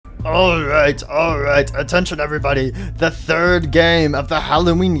Alright, attention everybody. The third game of the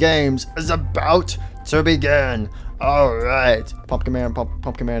Halloween games is about to begin. Alright, Pumpkin Man,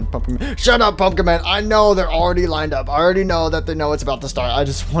 Pumpkin Man, Pumpkin Man. Shut up, Pumpkin Man. I know they're already lined up. I already know that they know it's about to start. I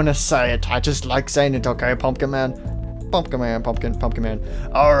just want to say it. I just like saying it, okay, Pumpkin Man? Pumpkin Man, Pumpkin Man.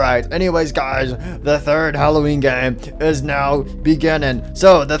 Alright, anyways, guys, the third Halloween game is now beginning.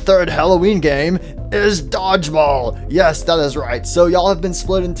 So, the third Halloween game is Dodgeball. Yes, that is right. So, y'all have been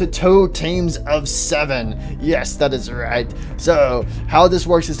split into 2 teams of 7. Yes, that is right. So, how this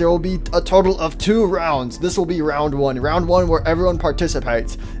works is there will be a total of 2 rounds. This will be round 1. Round 1 where everyone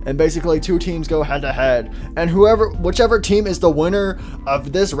participates. And basically, 2 teams go head to head. And whichever team is the winner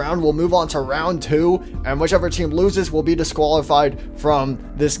of this round will move on to round 2. And whichever team loses will be disqualified from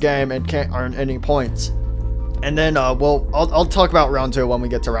this game and can't earn any points. And then I'll talk about round 2 when we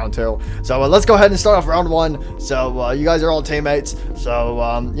get to round 2. So let's go ahead and start off round 1. So you guys are all teammates.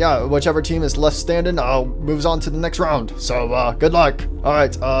 So yeah, whichever team is left standing moves on to the next round. So good luck. All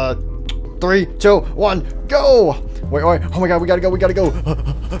right, 3, 2, 1, go! Wait, oh my god, we gotta go.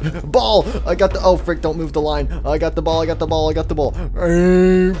 Ball! I got the, oh frick, don't move the line. I got the ball. Ouch!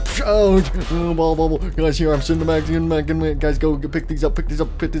 Ball. Guys, here, I'm sending back. Guys, go pick these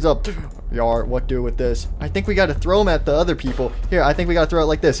up. Yar, what do with this? I think we gotta throw them at the other people. Here, I think we gotta throw it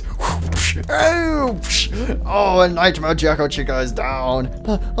like this. Oh, and Nightmare Jacko Chica is down.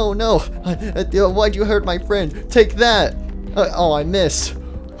 Oh no, why'd you hurt my friend? Take that! Oh, I missed.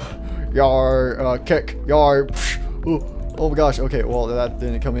 Yar, kick, yar. Oh my gosh, okay, well, that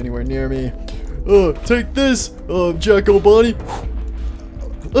didn't come anywhere near me. Take this, Jack-O-Bunny.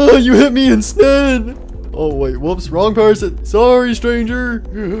 You hit me instead. Oh, wait, whoops, wrong person. Sorry, stranger.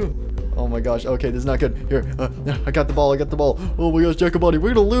 Oh my gosh, okay, this is not good. Here, I got the ball. Oh my gosh, Jack-O-Bunny,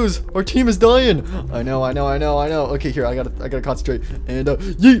 we're gonna lose. Our team is dying. I know. Okay, here, I gotta concentrate. And,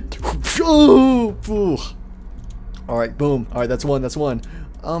 yeet. Oh, all right, boom. All right, that's one.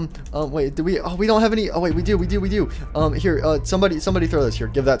 Wait, do we? Oh, we don't have any. Oh, wait, we do. Here, somebody throw this here.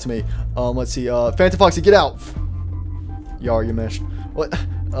 Give that to me. Let's see. Phantom Foxy, get out. Yar, you missed. What?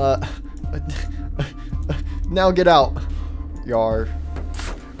 Now get out. Yar.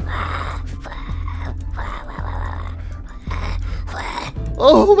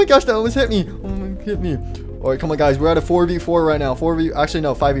 Oh my gosh, that almost hit me. All right, come on, guys. We're at a 4v4 right now. Actually,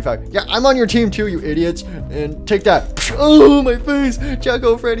 no, 5v5. Yeah, I'm on your team too, you idiots. And take that. Oh, my face.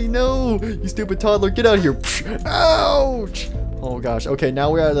 Jack-O-Freddy, no. You stupid toddler. Get out of here. Ouch. Oh, gosh. Okay, now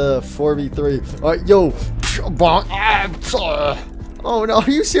we're at a 4v3. All right, yo. Oh, no.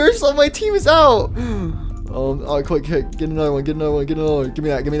 Are you serious? My team is out. All right, quick, get another one. Give me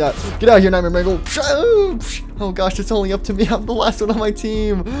that. Get out of here, Nightmare Mangle. Oh gosh, it's only up to me. I'm the last one on my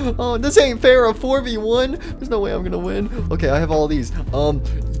team. Oh, this ain't fair. A 4v1. There's no way I'm gonna win. Okay, I have all these.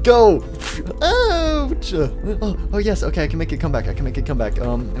 Go. Ouch. Oh yes. Okay, I can make it come back. Okay.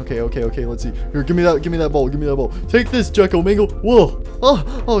 Let's see. Here, give me that ball. Take this, Jack-O-Mangle. Whoa.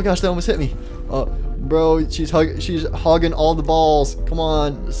 Oh gosh, that almost hit me. Bro, she's hogging all the balls. Come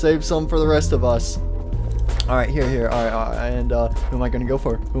on, save some for the rest of us. All right, here. All right, and who am I gonna go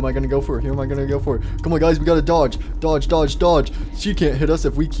for? Come on, guys, we gotta dodge. She can't hit us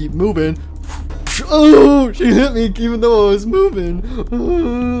if we keep moving. Oh, she hit me even though I was moving.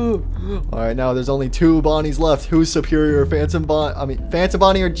 All right, now there's only 2 Bonnies left. Who's superior, Phantom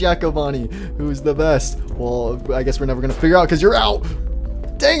Bonnie or Jack-O-Bunny? Who's the best? Well, I guess we're never gonna figure out because you're out.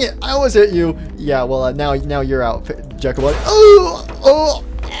 Dang it, I almost hit you. Yeah, well, now you're out, Jack-O-Bunny.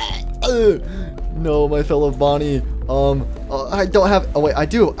 No, my fellow Bonnie. I don't have. Oh wait, I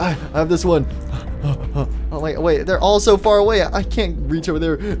do. I have this one. Oh wait, they're all so far away. I can't reach over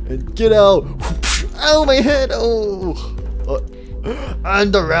there. Get out! Ow, my head! Oh.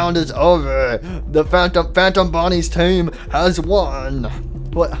 And the round is over. The Phantom Bonnie's team has won.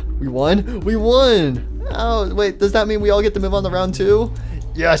 What? We won? We won! Oh wait, does that mean we all get to move on to round 2?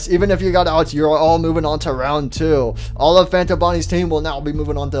 Yes, even if you got out, you're all moving on to round 2. All of Phantom Bonnie's team will now be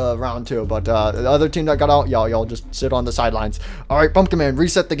moving on to round 2. But the other team that got out, y'all just sit on the sidelines. All right, Pumpkin Man,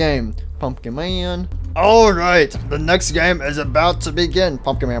 reset the game. Pumpkin Man. All right, the next game is about to begin.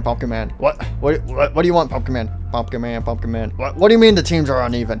 Pumpkin Man. What do you want, Pumpkin Man? Pumpkin Man. What do you mean the teams are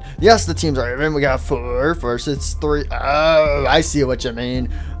uneven? Yes, the teams are even. We got 4 versus 3. Oh, I see what you mean.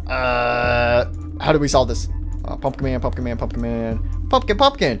 How do we solve this? Pumpkin Man. Pumpkin.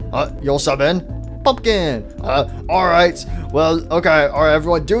 You'll sub in? Pumpkin. Alright. Well, okay. Alright,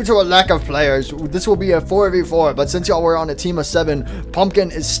 everyone. Due to a lack of players, this will be a 4v4. But since y'all were on a team of 7,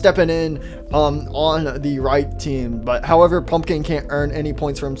 Pumpkin is stepping in on the right team. But however, Pumpkin can't earn any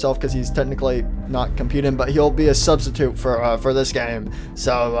points for himself because he's technically not competing, but he'll be a substitute for this game.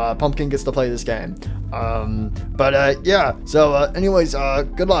 So Pumpkin gets to play this game. Yeah, so anyways,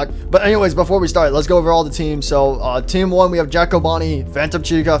 good luck. But anyways, before we start, let's go over all the teams. So team 1, we have Jack-O-Bonnie, Phantom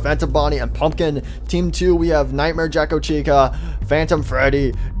Chica, Phantom Bonnie, and Pumpkin. Team 2, we have Nightmare Jack-O-Chica, Phantom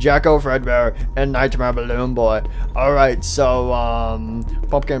Freddy, Jack-O-Fredbear, and Nightmare Balloon Boy. Alright, so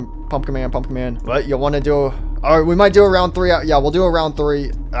Pumpkin Man, what you want to do? Alright, we might do a round 3. Yeah, we'll do a round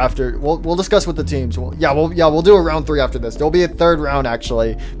 3 after. We'll discuss with the teams. We'll do a round 3 after this. There'll be a 3rd round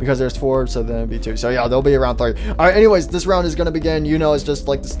actually because there's 4, so then it'll be 2. So yeah, there'll be a round 3. Alright, anyways, this round is gonna begin. You know, it's just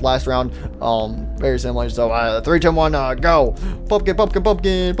like this last round. Very similar. So 3, 2, 1, go! Pumpkin.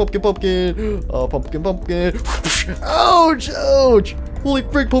 Pumpkin. Ouch! Holy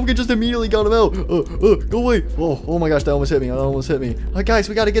frick, Pumpkin just immediately got him out. Go away. Oh my gosh, that almost hit me. Guys,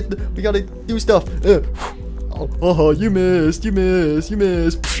 we gotta do stuff. You missed.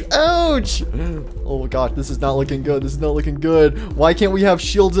 Ouch! Oh gosh, this is not looking good. Why can't we have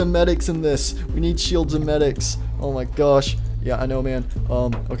shields and medics in this? We need shields and medics. Oh my gosh. Yeah, I know, man.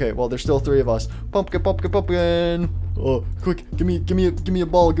 Okay, well, there's still 3 of us. Pumpkin. Oh, quick, give me a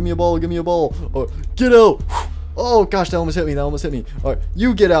ball. Get out. Oh gosh, that almost hit me. All right,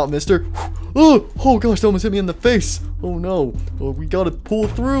 you get out, mister. Oh gosh, that almost hit me in the face. Oh no. Oh, we gotta pull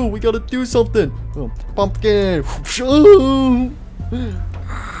through. We gotta do something. Oh, Pumpkin.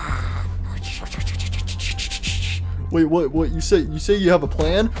 Wait, what? You say you have a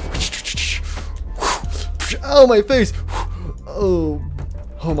plan? Oh, my face. Oh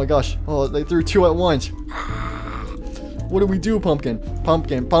my gosh. Oh, they threw 2 at once. What do we do, Pumpkin?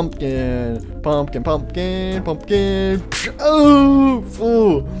 Pumpkin.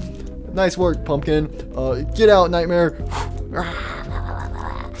 Oh, nice work, Pumpkin. Get out, Nightmare.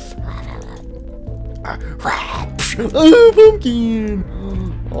 Oh, Pumpkin.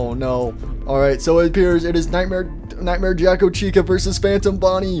 Oh no. All right, so it appears it is Nightmare Jack-O-Chica versus Phantom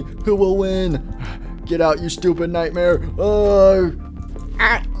Bonnie. Who will win? Get out, you stupid Nightmare.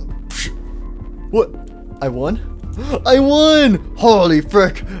 What? I won? I won! Holy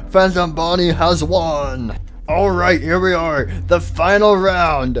frick! Phantom Bonnie has won! Alright, here we are. The final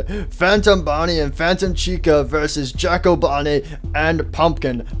round. Phantom Bonnie and Phantom Chica versus Jack-O-Bonnie and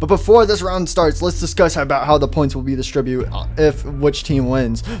Pumpkin. But before this round starts, let's discuss about how the points will be distributed if which team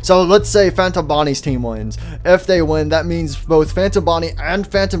wins. So let's say Phantom Bonnie's team wins. If they win, that means both Phantom Bonnie and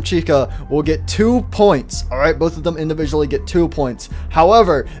Phantom Chica will get 2 points. Alright, both of them individually get 2 points.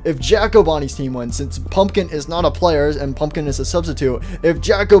 However, if Jack-O-Bonnie's team wins, since Pumpkin is not a player and Pumpkin is a substitute, if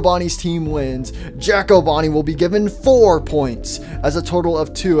Jack-O-Bonnie's team wins, Jack-O-Bonnie will be given 4 points as a total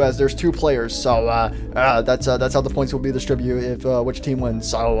of 2, as there's 2 players. So that's how the points will be distributed if which team wins.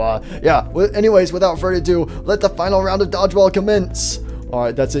 So yeah, anyways, without further ado, let the final round of dodgeball commence. All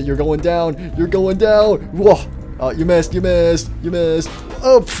right, that's it. You're going down. Whoa. You missed.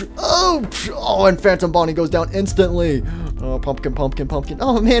 Oh, and Phantom Bonnie goes down instantly. Oh, Pumpkin.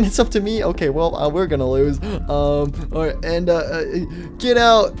 Oh man, it's up to me. Okay, well, we're gonna lose. All right, and get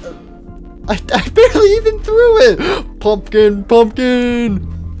out. I barely even threw it. Pumpkin.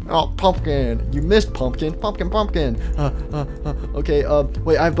 Oh, Pumpkin. You missed, Pumpkin. Okay,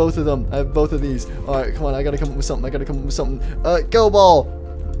 wait, I have both of them. I have both of these. All right, come on. I gotta come up with something. Go ball.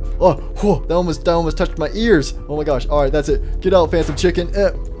 Oh, whew, that almost touched my ears. Oh my gosh. All right, that's it. Get out, Phantom Chicken.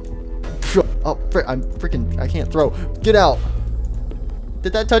 Oh, I can't throw. Get out.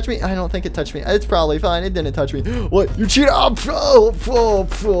 Did that touch me? I don't think it touched me. It's probably fine. It didn't touch me. What? You cheated?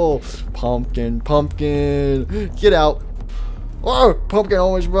 Pumpkin. Get out. Oh, Pumpkin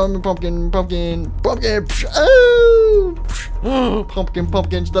always run. Pumpkin. Oh,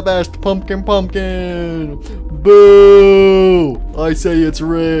 Pumpkin's the best. Pumpkin. Boo! I say it's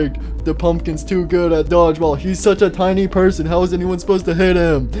rigged. The Pumpkin's too good at dodgeball. He's such a tiny person. How is anyone supposed to hit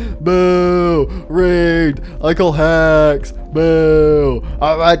him? Boo! Rigged. I call hacks. Boo!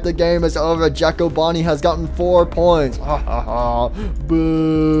 Alright, the game is over. Jack-O-Bonnie has gotten 4 points. Ha ha ha.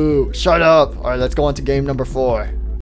 Boo! Shut up. Alright, let's go on to game number 4.